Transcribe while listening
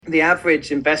the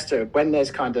average investor, when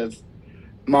there's kind of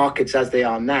markets as they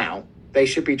are now, they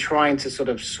should be trying to sort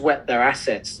of sweat their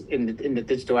assets in the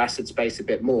digital asset space a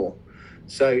bit more.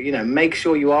 So, make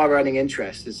sure you are earning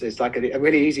interest. It's like a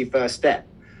really easy first step.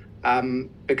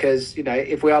 Because,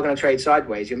 if we are going to trade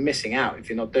sideways, you're missing out if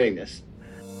you're not doing this.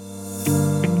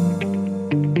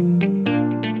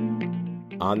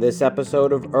 On this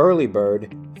episode of Early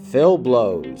Bird, Phil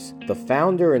Blows, the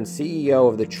founder and CEO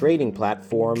of the trading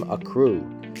platform Accrue.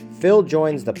 Phil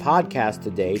joins the podcast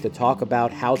today to talk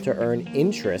about how to earn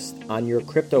interest on your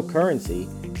cryptocurrency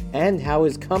and how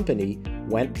his company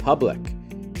went public.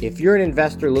 If you're an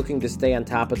investor looking to stay on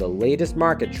top of the latest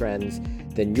market trends,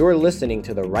 then you're listening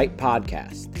to the right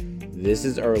podcast. This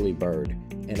is Early Bird,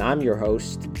 and I'm your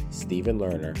host, Stephen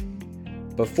Lerner.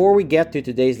 Before we get to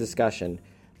today's discussion,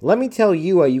 let me tell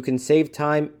you how you can save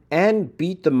time and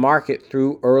beat the market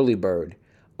through Early Bird,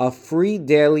 a free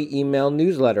daily email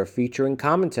newsletter featuring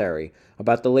commentary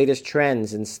about the latest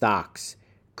trends in stocks,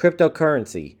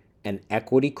 cryptocurrency, and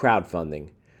equity crowdfunding.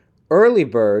 Early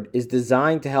Bird is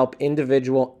designed to help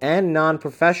individual and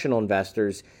non-professional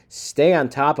investors stay on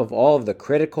top of all of the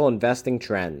critical investing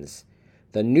trends.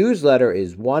 The newsletter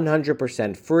is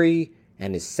 100% free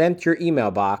and is sent to your email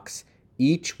box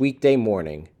each weekday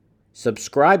morning.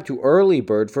 Subscribe to Early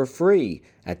Bird for free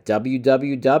at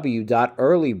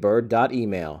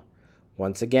www.earlybird.email.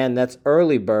 Once again, that's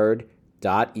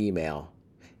earlybird.email.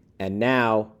 And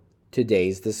now,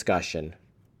 today's discussion.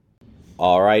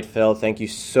 All right, Phil, thank you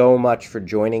so much for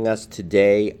joining us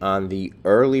today on the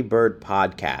Early Bird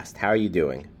podcast. How are you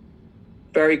doing?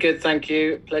 Very good, thank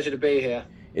you. Pleasure to be here.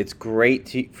 It's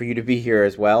great for you to be here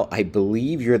as well. I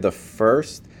believe you're the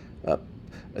first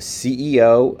a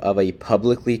CEO of a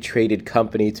publicly traded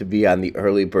company to be on the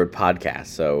Early Bird podcast.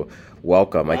 So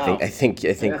welcome. Wow. I think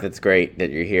that's great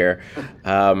that you're here.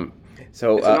 It's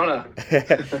an honor.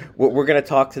 We're going to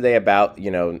talk today about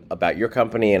your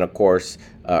company and of course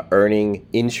earning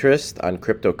interest on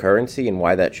cryptocurrency and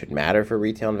why that should matter for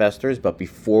retail investors. But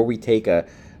before we take a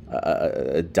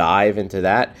dive into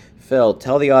that, Phil,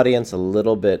 tell the audience a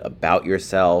little bit about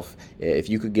yourself. If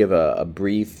you could give a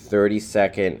brief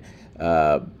 30-second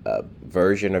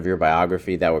version of your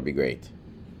biography, that would be great.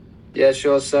 Yeah,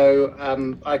 sure. So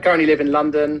I currently live in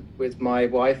London with my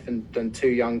wife and two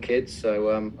young kids, so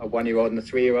a 1-year-old and a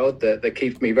 3-year-old that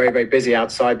keeps me very, very busy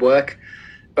outside work.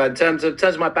 But in terms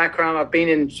of my background, I've been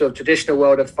in sort of traditional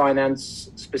world of finance,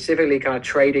 specifically kind of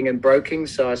trading and broking.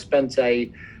 So I spent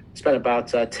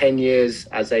about 10 years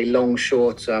as a long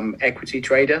short equity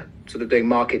trader, sort of doing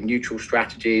market neutral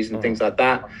strategies and things like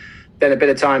that. Then a bit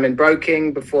of time in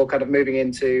broking before kind of moving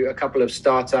into a couple of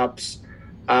startups,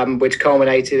 which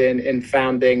culminated in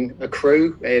founding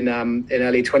Accrue in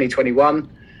early 2021.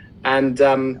 And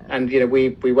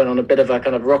we went on a bit of a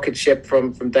kind of rocket ship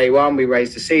from day one. We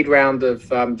raised a seed round of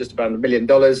just about $1 million,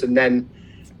 and then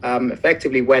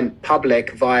effectively went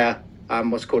public via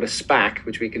what's called a SPAC,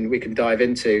 which we can dive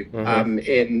into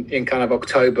in kind of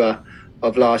October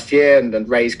of last year, and then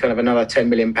raised kind of another £10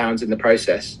 million in the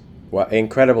process. Well,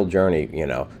 incredible journey,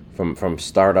 from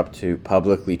startup to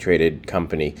publicly traded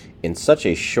company in such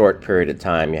a short period of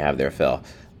time you have there, Phil.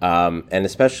 And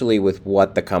especially with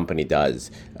what the company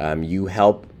does. You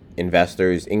help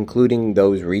investors, including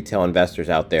those retail investors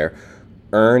out there,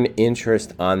 earn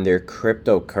interest on their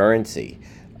cryptocurrency.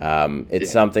 It's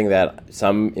something that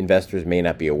some investors may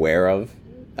not be aware of.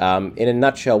 In a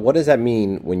nutshell, what does that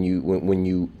mean when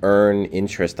you earn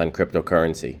interest on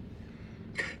cryptocurrency?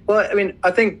 Well, I mean,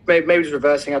 I think maybe just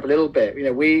reversing up a little bit.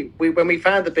 We when we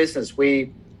founded the business,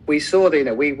 we saw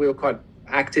that we were quite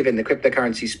active in the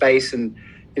cryptocurrency space, and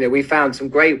we found some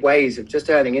great ways of just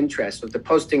earning interest, of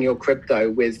depositing your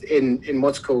crypto in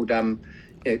what's called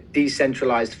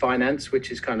decentralized finance,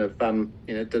 which is kind of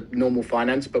the normal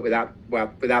finance, but without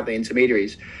the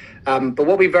intermediaries. But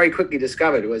what we very quickly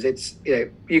discovered was there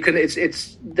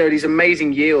are these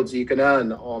amazing yields you can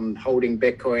earn on holding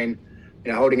Bitcoin,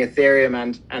 holding Ethereum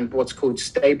and what's called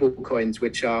stable coins,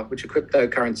 which are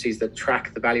cryptocurrencies that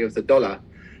track the value of the dollar.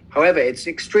 However, it's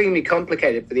extremely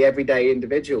complicated for the everyday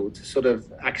individual to sort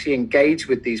of actually engage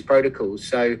with these protocols.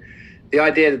 So the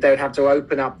idea that they would have to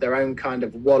open up their own kind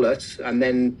of wallet and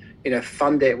then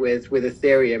fund it with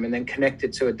Ethereum and then connect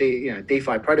it to a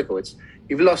DeFi protocol,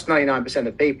 you've lost 99%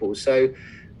 of people. So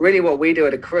really what we do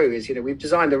at Accrue is we've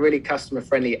designed a really customer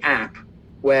friendly app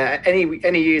where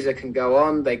any user can go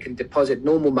on, they can deposit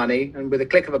normal money, and with a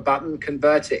click of a button,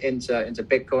 convert it into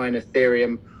Bitcoin,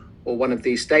 Ethereum, or one of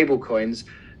these stable coins,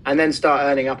 and then start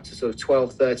earning up to sort of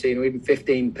 12, 13, or even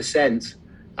 15%,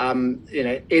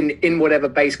 in whatever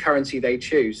base currency they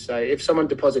choose. So if someone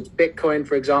deposits Bitcoin,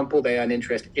 for example, they earn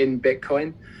interest in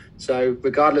Bitcoin. So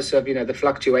regardless of, the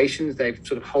fluctuations, they're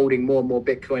sort of holding more and more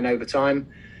Bitcoin over time.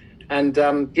 And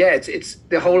it's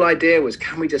the whole idea was,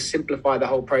 can we just simplify the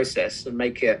whole process and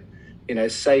make it,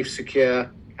 safe,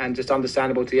 secure, and just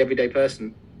understandable to the everyday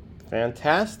person?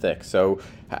 Fantastic. So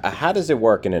how does it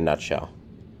work in a nutshell?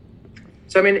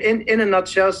 So, I mean, in a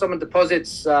nutshell, someone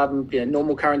deposits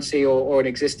normal currency or an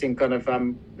existing kind of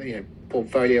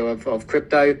portfolio of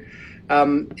crypto.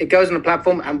 It goes on a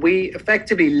platform, and we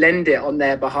effectively lend it on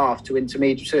their behalf to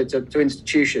to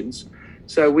institutions.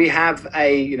 So we have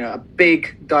a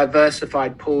big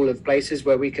diversified pool of places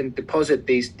where we can deposit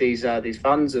these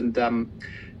funds and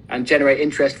generate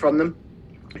interest from them.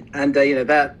 And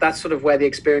that's sort of where the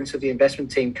experience of the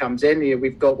investment team comes in.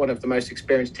 We've got one of the most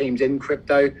experienced teams in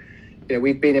crypto.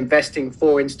 We've been investing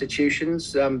for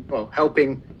institutions,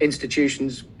 helping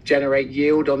institutions generate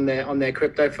yield on their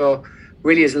crypto for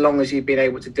really as long as you've been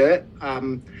able to do it.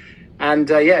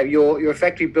 You're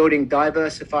effectively building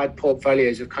diversified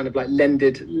portfolios of kind of like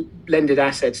lended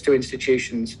assets to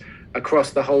institutions across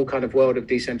the whole kind of world of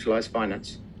decentralized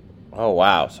finance. Oh,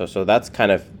 wow. So that's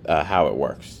kind of how it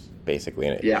works,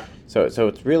 basically. Yeah. So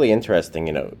it's really interesting,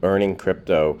 earning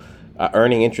crypto,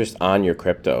 earning interest on your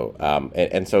crypto.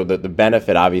 And so the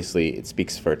benefit, obviously, it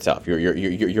speaks for itself.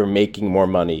 You're making more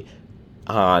money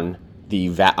on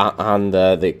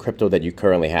the crypto that you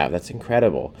currently have. That's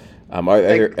incredible. Are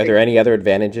there any other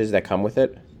advantages that come with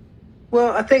it?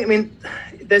 Well, I think,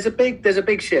 there's a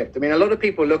big shift. A lot of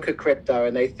people look at crypto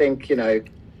and they think,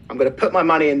 I'm going to put my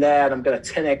money in there and I'm going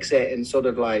to 10x it in sort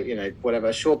of like, whatever,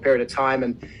 a short period of time.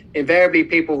 And invariably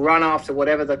people run after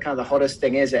whatever the kind of the hottest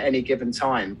thing is at any given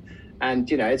time.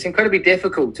 And, it's incredibly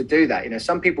difficult to do that.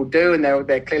 Some people do, and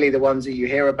they're clearly the ones that you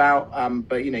hear about.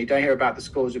 But, you don't hear about the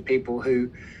scores of people who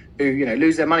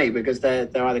lose their money because they're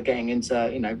either getting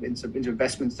into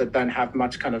investments that don't have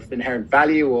much kind of inherent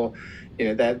value, or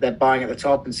they're buying at the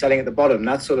top and selling at the bottom,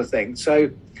 that sort of thing. So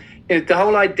the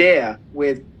whole idea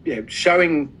with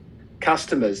showing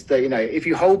customers that if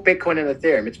you hold Bitcoin and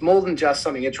Ethereum, it's more than just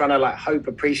something you're trying to like hope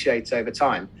appreciates over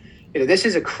time. This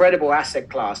is a credible asset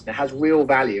class and it has real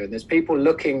value, and there's people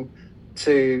looking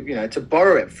to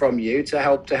borrow it from you to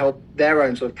help their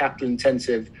own sort of capital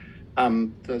intensive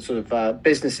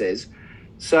businesses.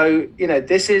 So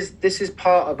this is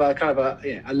part of a kind of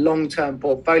a long-term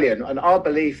portfolio, and our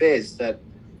belief is that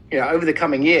over the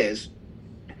coming years,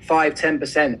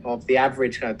 5-10% of the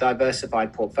average kind of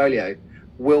diversified portfolio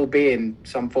will be in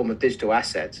some form of digital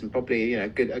assets, and probably a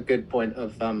good point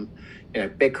of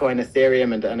Bitcoin,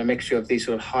 Ethereum, and a mixture of these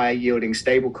sort of high yielding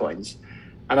stable coins.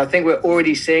 And I think we're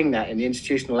already seeing that in the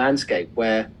institutional landscape,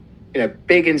 where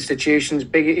big institutions,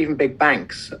 even big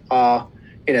banks are,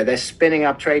 they're spinning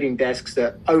up trading desks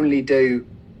that only do,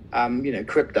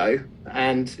 crypto.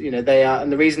 And, they are,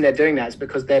 and the reason they're doing that is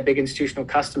because their big institutional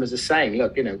customers are saying,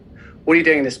 look, what are you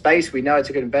doing in this space? We know it's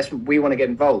a good investment. We want to get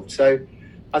involved. So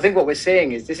I think what we're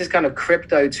seeing is this is kind of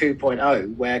crypto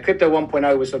 2.0, where crypto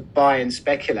 1.0 was sort of buy and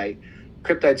speculate.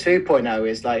 Crypto 2.0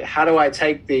 is like, how do I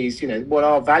take these, what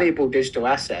are valuable digital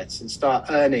assets and start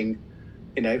earning,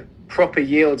 proper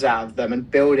yields out of them and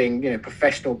building,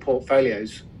 professional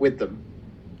portfolios with them.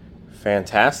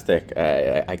 Fantastic.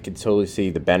 I could totally see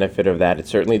the benefit of that. It's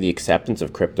certainly the acceptance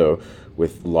of crypto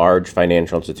with large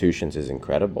financial institutions is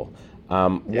incredible.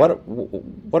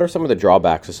 What are some of the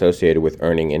drawbacks associated with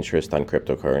earning interest on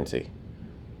cryptocurrency?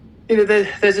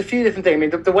 There's a few different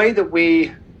things. The way that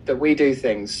we do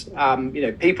things,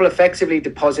 people effectively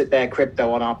deposit their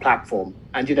crypto on our platform,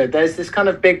 and there's this kind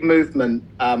of big movement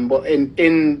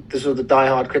in the sort of the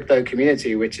diehard crypto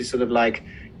community, which is sort of like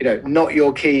not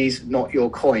your keys, not your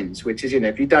coins, which is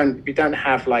if you don't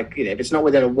have like if it's not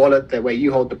within a wallet where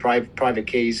you hold the private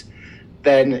keys,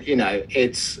 then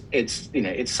it's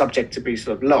subject to be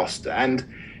sort of lost. And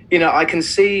I can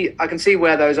see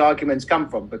where those arguments come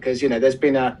from, because there's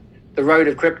been the road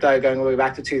of crypto going all the way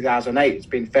back to 2008. It's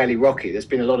been fairly rocky. There's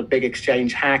been a lot of big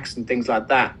exchange hacks and things like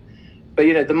that. But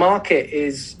the market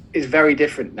is very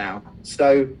different now.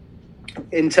 So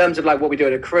in terms of like what we do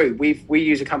at Accrue, we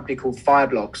use a company called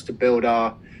Fireblocks to build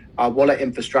our wallet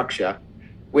infrastructure,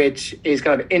 which is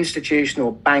kind of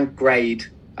institutional bank grade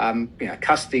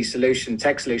custody solution,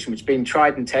 tech solution, which has been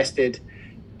tried and tested.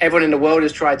 Everyone in the world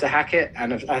has tried to hack it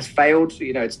and has failed.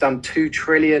 It's done $2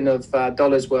 trillion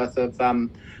dollars worth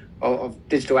of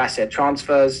digital asset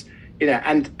transfers,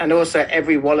 and also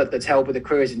every wallet that's held with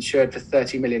Accrue is insured for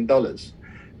 $30 million.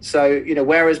 So,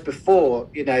 whereas before,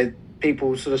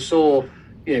 people sort of saw,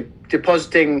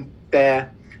 depositing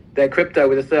their crypto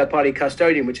with a third-party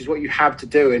custodian, which is what you have to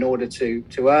do in order to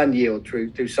earn yield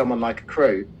through someone like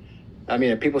Accrue.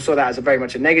 People saw that as a very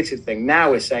much a negative thing.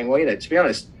 Now we're saying, well, to be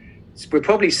honest, we're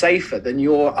probably safer than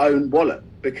your own wallet,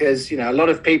 because a lot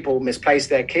of people misplace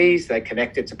their keys, they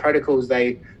connect it to protocols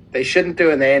they shouldn't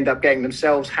do, and they end up getting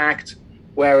themselves hacked.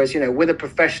 Whereas with a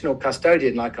professional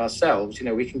custodian like ourselves,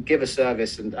 we can give a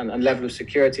service and level of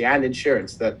security and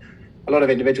insurance that a lot of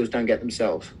individuals don't get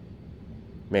themselves.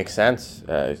 Makes sense,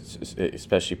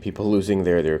 especially people losing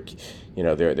their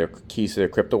keys to their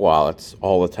crypto wallets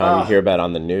all the time. You hear about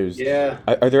on the news. Yeah.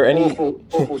 Are there any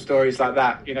awful stories like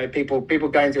that? People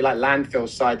going through like landfill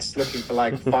sites looking for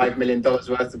like $5 million worth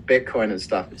of Bitcoin and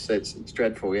stuff. It's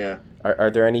dreadful. Yeah.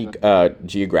 Are there any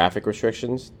geographic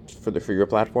restrictions for your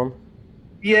platform?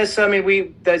 Yes, I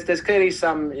mean there's clearly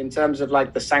some in terms of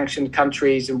like the sanctioned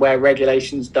countries and where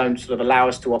regulations don't sort of allow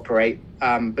us to operate.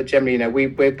 But generally,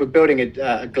 we're building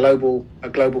a global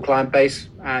client base,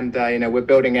 and we're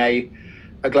building a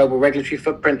global regulatory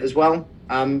footprint as well.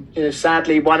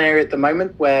 Sadly, one area at the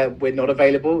moment where we're not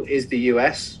available is the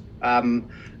US.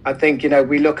 I think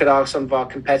we look at some of our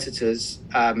competitors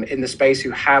in the space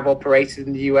who have operated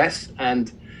in the US,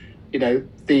 and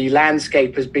the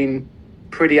landscape has been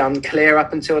pretty unclear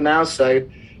up until now. So,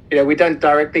 we don't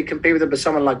directly compete with them, but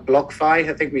someone like BlockFi,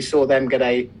 I think we saw them get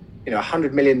a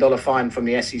 $100 million fine from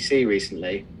the SEC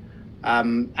recently.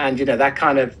 And that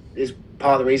kind of is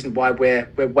part of the reason why we're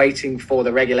waiting for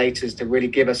the regulators to really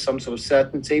give us some sort of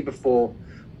certainty before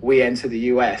we enter the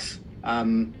US.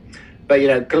 But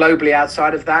globally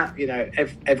outside of that,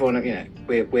 everyone,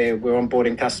 we're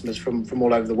onboarding customers from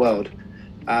all over the world.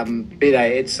 But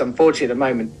it's unfortunate at the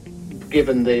moment,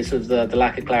 given the sort of the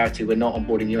lack of clarity, we're not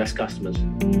onboarding US customers.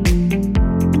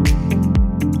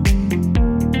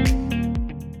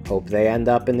 Hope they end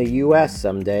up in the US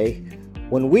someday.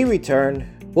 When we return,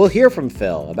 we'll hear from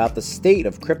Phil about the state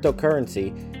of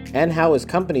cryptocurrency and how his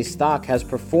company's stock has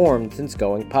performed since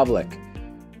going public.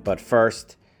 But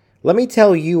first, let me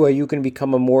tell you how you can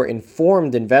become a more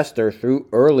informed investor through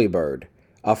Earlybird,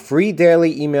 a free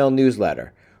daily email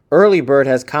newsletter. Earlybird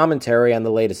has commentary on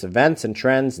the latest events and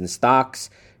trends in stocks,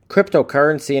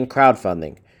 cryptocurrency, and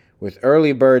crowdfunding. With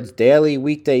Earlybird's daily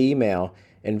weekday email,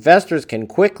 investors can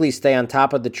quickly stay on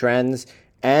top of the trends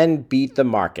and beat the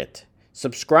market.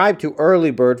 Subscribe to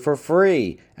Earlybird for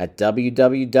free at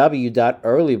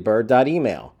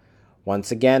www.earlybird.email.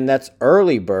 Once again, that's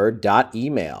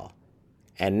earlybird.email.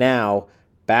 And now,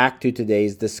 back to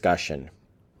today's discussion.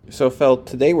 So, Phil,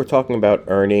 today we're talking about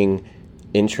earning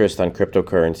interest on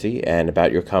cryptocurrency and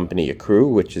about your company, Accrue,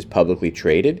 which is publicly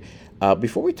traded.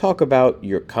 Before we talk about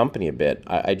your company a bit,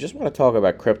 I just want to talk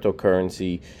about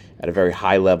cryptocurrency at a very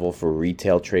high level for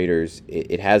retail traders.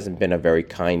 It hasn't been a very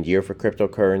kind year for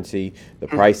cryptocurrency. The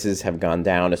prices have gone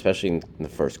down, especially in the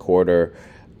first quarter.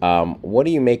 What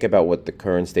do you make about what the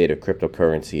current state of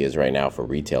cryptocurrency is right now for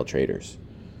retail traders?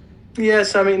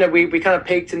 Yes, I mean, we kind of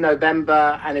peaked in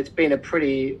November, and it's been a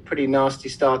pretty nasty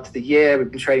start to the year.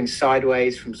 We've been trading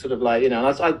sideways from sort of like,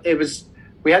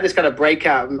 we had this kind of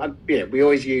breakout. We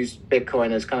always use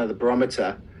Bitcoin as kind of the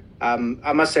barometer.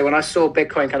 I must say, when I saw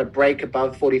Bitcoin kind of break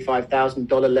above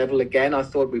 $45,000 level again, I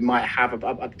thought we might have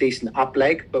a decent up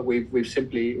leg, but we've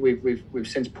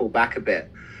since pulled back a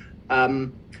bit. I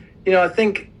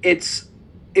think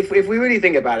if we really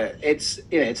think about it, it's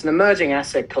an emerging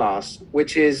asset class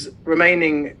which is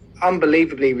remaining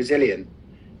unbelievably resilient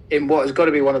in what has got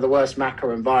to be one of the worst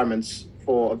macro environments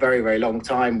for a very, very long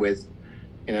time, with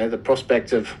the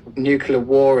prospect of nuclear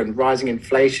war and rising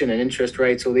inflation and interest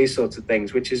rates, all these sorts of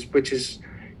things, which is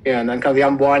and then kind of the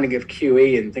unwinding of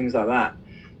QE and things like that.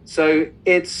 So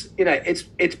it's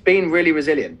been really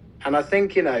resilient. And I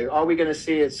think, are we going to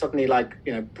see it suddenly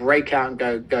break out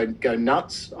and go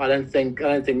nuts? I don't think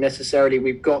necessarily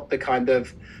we've got the kind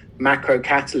of macro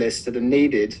catalysts that are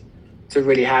needed to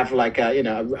really have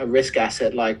a risk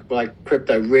asset like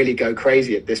crypto really go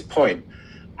crazy at this point.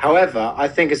 However, I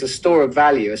think as a store of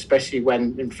value, especially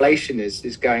when inflation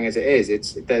is going as it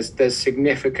is, there's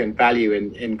significant value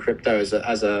in crypto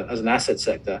as an asset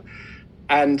sector,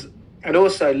 and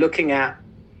also looking at,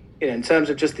 in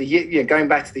terms of just the going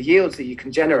back to the yields that you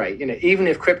can generate. Even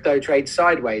if crypto trades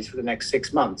sideways for the next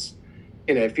 6 months,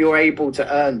 if you're able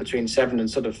to earn between 7 and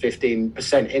sort of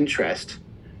 15% interest,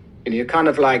 you're kind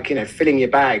of filling your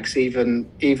bags. Even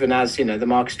as the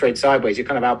markets trade sideways, you're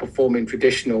kind of outperforming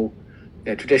traditional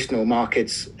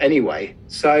markets anyway.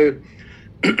 So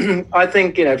I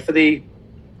think for the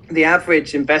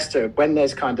average investor, when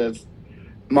there's kind of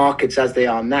markets as they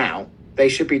are now, they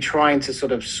should be trying to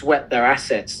sort of sweat their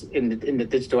assets in the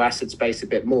digital asset space a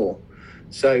bit more.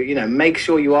 So make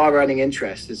sure you are earning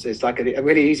interest. It's like a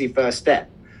really easy first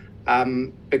step,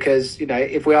 because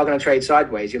if we are going to trade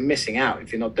sideways, you're missing out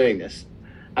if you're not doing this.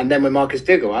 And then when markets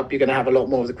do go up, you're going to have a lot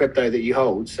more of the crypto that you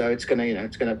hold. So it's going to,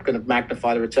 it's going to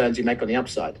magnify the returns you make on the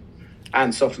upside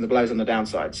and soften the blows on the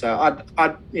downside. So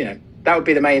that would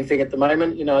be the main thing at the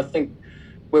moment. I think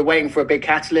we're waiting for a big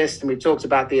catalyst, and we've talked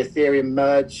about the Ethereum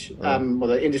merge. Well,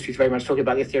 the industry's very much talking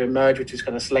about the Ethereum merge, which is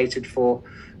kind of slated for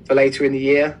later in the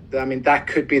year. I mean, that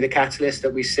could be the catalyst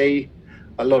that we see.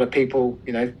 A lot of people,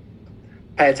 pay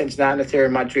attention to that, and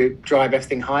Ethereum might drive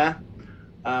everything higher.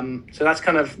 So that's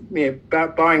kind of,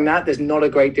 barring that, there's not a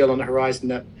great deal on the horizon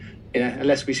that,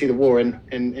 unless we see the war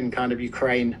in kind of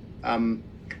Ukraine,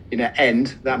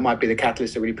 end, that might be the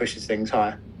catalyst that really pushes things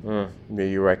higher.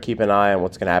 You're right. Keep an eye on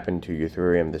what's going to happen to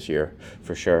Ethereum this year,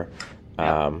 for sure.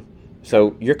 Yeah.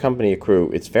 So your company,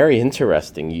 Accrue, it's very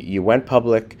interesting. You went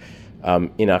public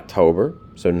in October,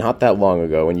 so not that long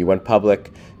ago, and you went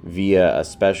public via a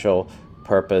special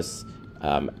purpose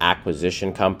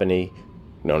acquisition company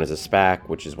known as a SPAC,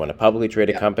 which is when a publicly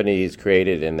traded company is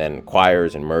created and then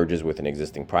acquires and merges with an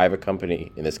existing private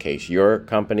company, in this case, your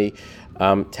company.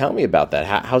 Tell me about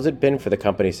that. How's it been for the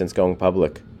company since going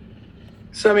public?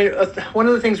 So, I mean, one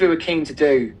of the things we were keen to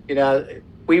do,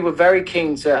 we were very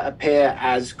keen to appear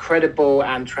as credible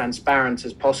and transparent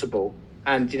as possible.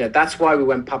 And, that's why we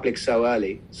went public so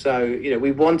early. So,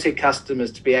 we wanted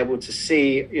customers to be able to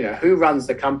see, who runs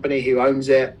the company, who owns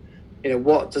it,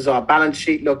 what does our balance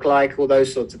sheet look like, all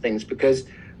those sorts of things. Because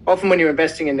often when you're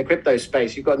investing in the crypto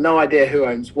space, you've got no idea who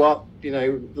owns what,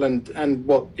 and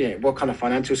what, what kind of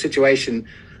financial situation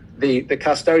the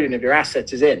custodian of your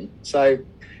assets is in. So,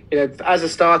 as a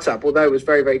startup, although it was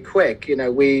very, very quick,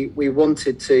 we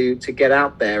wanted to get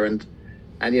out there and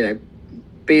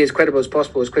be as credible as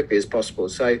possible, as quickly as possible.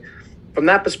 So from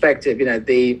that perspective,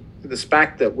 the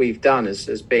SPAC that we've done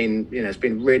has been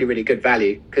really, really good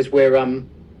value, because we're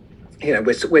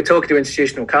talking to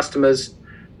institutional customers,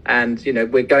 and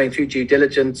we're going through due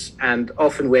diligence, and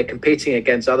often we're competing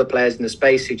against other players in the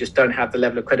space who just don't have the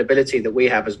level of credibility that we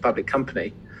have as a public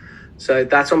company. So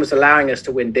that's almost allowing us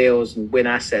to win deals and win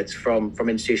assets from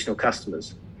institutional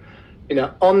customers. Those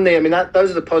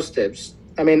are the positives.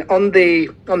 I mean, on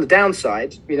the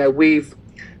downside, the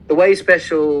way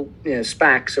special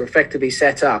SPACs are effectively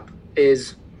set up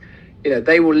is,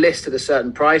 they will list at a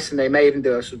certain price, and they may even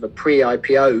do a sort of a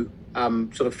pre-IPO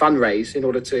sort of fundraise in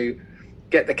order to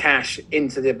get the cash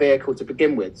into the vehicle to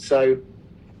begin with. So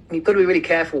you've got to be really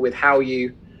careful with how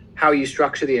you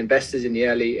structure the investors in the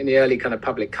early kind of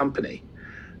public company.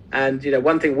 And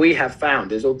one thing we have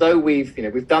found is, although we've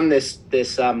done this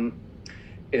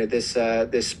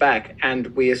SPAC, and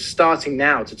we are starting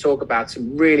now to talk about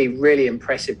some really, really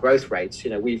impressive growth rates.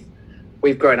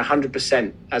 We've grown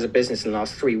 100% as a business in the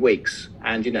last 3 weeks,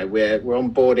 and we're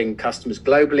onboarding customers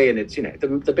globally, and it's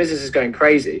the business is going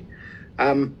crazy,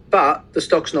 but the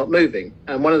stock's not moving.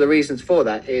 And one of the reasons for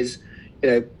that is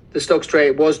the stock's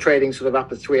was trading sort of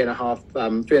up at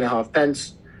 3.5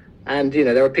 pence, and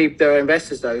there are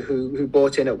investors though who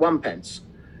bought in at 1 pence,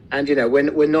 and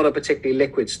we're not a particularly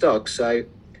liquid stock, so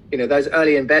those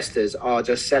early investors are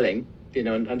just selling,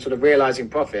 and sort of realizing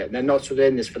profit, and they're not sort of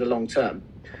in this for the long term.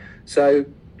 So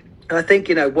I think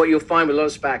what you'll find with a lot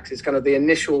of SPACs is kind of the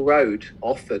initial road,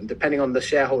 often depending on the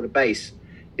shareholder base,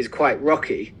 is quite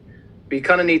rocky. But you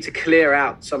kind of need to clear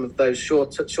out some of those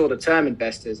shorter term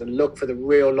investors and look for the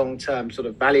real long term sort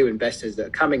of value investors that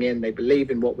are coming in. They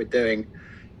believe in what we're doing.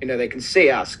 They can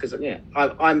see us, because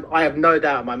I have no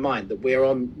doubt in my mind that we're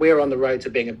on the road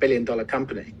to being $1 billion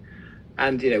company,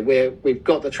 and we've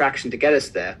got the traction to get us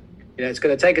there. It's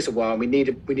going to take us a while, and we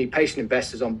need patient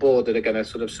investors on board that are going to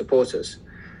sort of support us.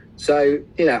 So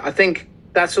I think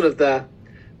that's sort of the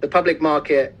public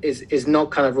market is not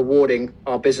kind of rewarding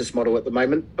our business model at the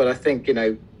moment, but I think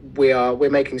we're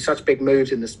making such big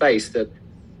moves in the space that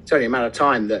it's only a matter of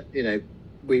time that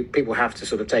people have to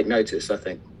sort of take notice, I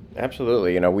think.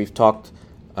 Absolutely. We've talked,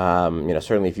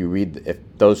 certainly if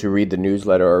those who read the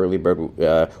newsletter Early Bird,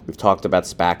 we've talked about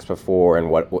SPACs before and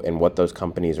what those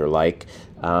companies are like.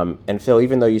 And Phil,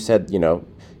 even though you said,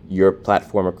 your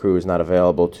platform Accrue is not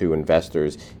available to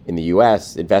investors in the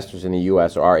U.S., investors in the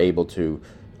U.S. are able to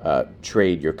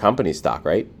trade your company stock,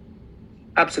 right?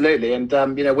 Absolutely. And,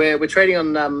 we're trading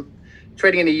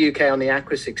in the UK on the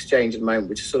Aquis exchange at the moment,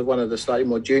 which is sort of one of the slightly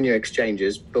more junior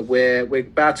exchanges, but we're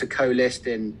about to co-list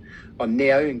on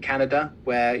NEO in Canada,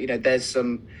 where, there's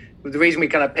some, the reason we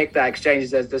kind of picked that exchange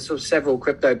is there's sort of several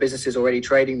crypto businesses already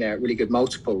trading there at really good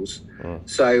multiples.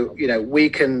 So, we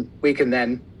can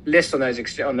then list on those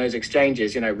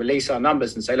exchanges, release our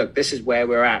numbers and say, look, this is where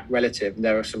we're at relative. And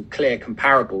there are some clear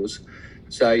comparables.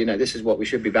 So, this is what we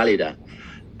should be valued at.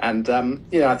 And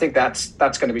I think that's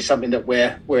going to be something that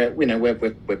we're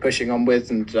pushing on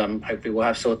with, and hopefully we'll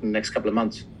have sorted in the next couple of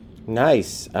months.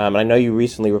 Nice. I know you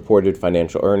recently reported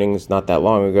financial earnings not that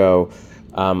long ago.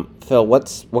 Phil,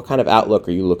 what kind of outlook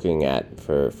are you looking at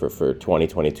for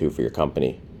 2022 for your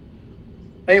company?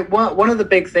 One of the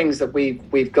big things that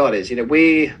we've got is, the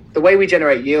way we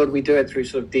generate yield, we do it through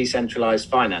sort of decentralized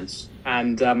finance.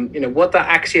 And, what that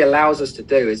actually allows us to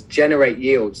do is generate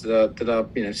yields that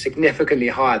are significantly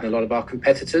higher than a lot of our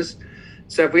competitors.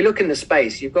 So if we look in the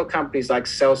space, you've got companies like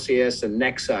Celsius and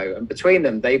Nexo, and between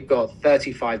them, they've got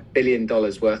 $35 billion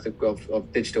worth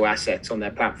of digital assets on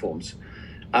their platforms.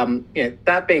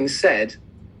 That being said,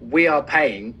 we are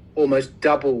paying almost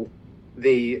double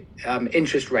the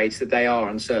interest rates that they are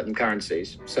on certain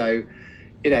currencies. So,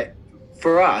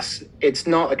 for us, it's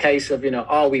not a case of,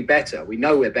 are we better? We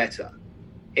know we're better.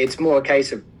 It's more a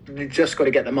case of you've just got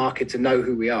to get the market to know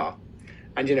who we are.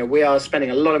 And, we are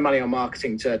spending a lot of money on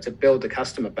marketing to build the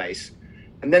customer base.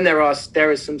 And then there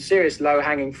is some serious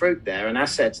low-hanging fruit there and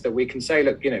assets that we can say,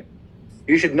 look,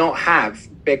 you should not have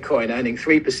Bitcoin earning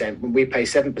 3% when we pay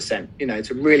 7%.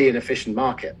 It's a really inefficient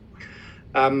market.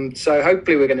 So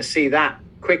hopefully we're going to see that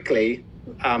quickly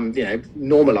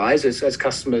normalize as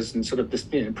customers and sort of this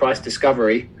price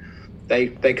discovery,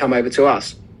 they come over to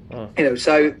us.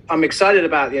 So I'm excited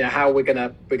about how we're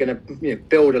gonna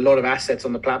build a lot of assets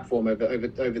on the platform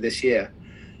over this year.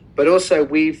 But also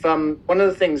we've one of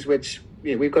the things which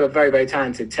we've got a very, very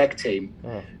talented tech team,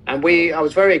 and I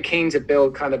was very keen to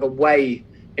build kind of a way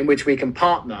in which we can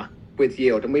partner with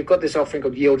Yield, and we've got this offering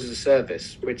called Yield as a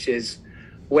Service, which is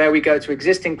where we go to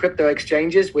existing crypto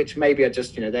exchanges, which maybe are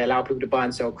just, they allow people to buy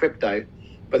and sell crypto,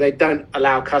 but they don't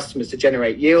allow customers to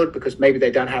generate yield because maybe they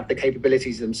don't have the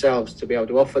capabilities themselves to be able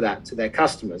to offer that to their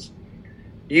customers.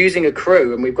 Using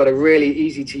Accrue, and we've got a really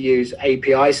easy to use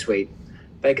API suite,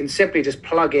 they can simply just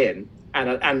plug in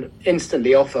and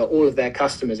instantly offer all of their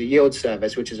customers a yield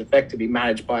service, which is effectively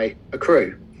managed by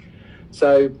Accrue.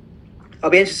 So I'll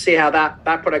be interested to see how that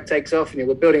product takes off.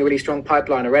 We're building a really strong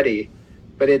pipeline already.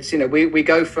 But it's, we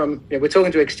go from, we're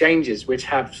talking to exchanges which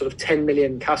have sort of 10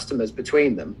 million customers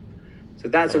between them. So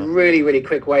that's a really, really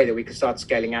quick way that we can start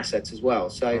scaling assets as well.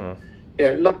 So,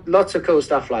 lots of cool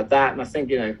stuff like that. And I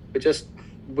think, we just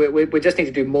need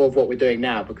to do more of what we're doing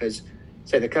now because,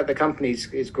 the company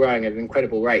is growing at an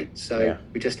incredible rate. So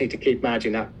we just need to keep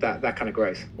managing that kind of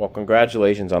growth. Well,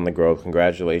 congratulations on the growth.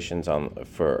 Congratulations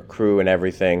for Accrue and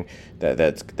everything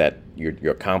that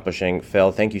you're accomplishing.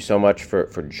 Phil, thank you so much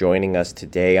for joining us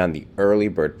today on the Early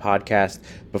Bird Podcast.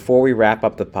 Before we wrap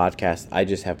up the podcast, I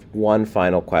just have one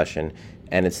final question,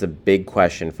 and it's the big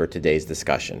question for today's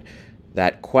discussion.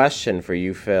 That question for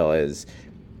you, Phil, is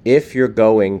if you're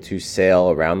going to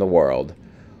sail around the world,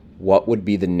 what would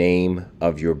be the name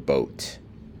of your boat?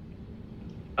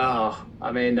 I've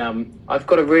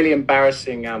got a really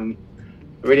embarrassing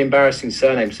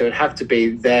surname, so it'd have to be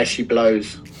There She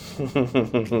Blows.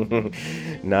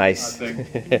 Nice. I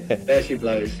think. There She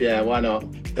Blows. Yeah, why not?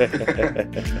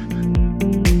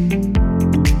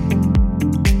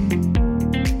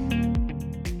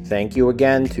 Thank you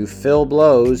again to Phil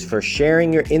Blows for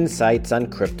sharing your insights on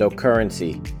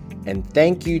cryptocurrency. And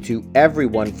thank you to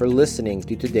everyone for listening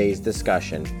to today's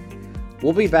discussion.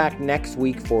 We'll be back next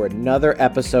week for another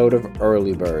episode of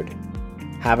Early Bird.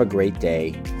 Have a great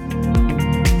day.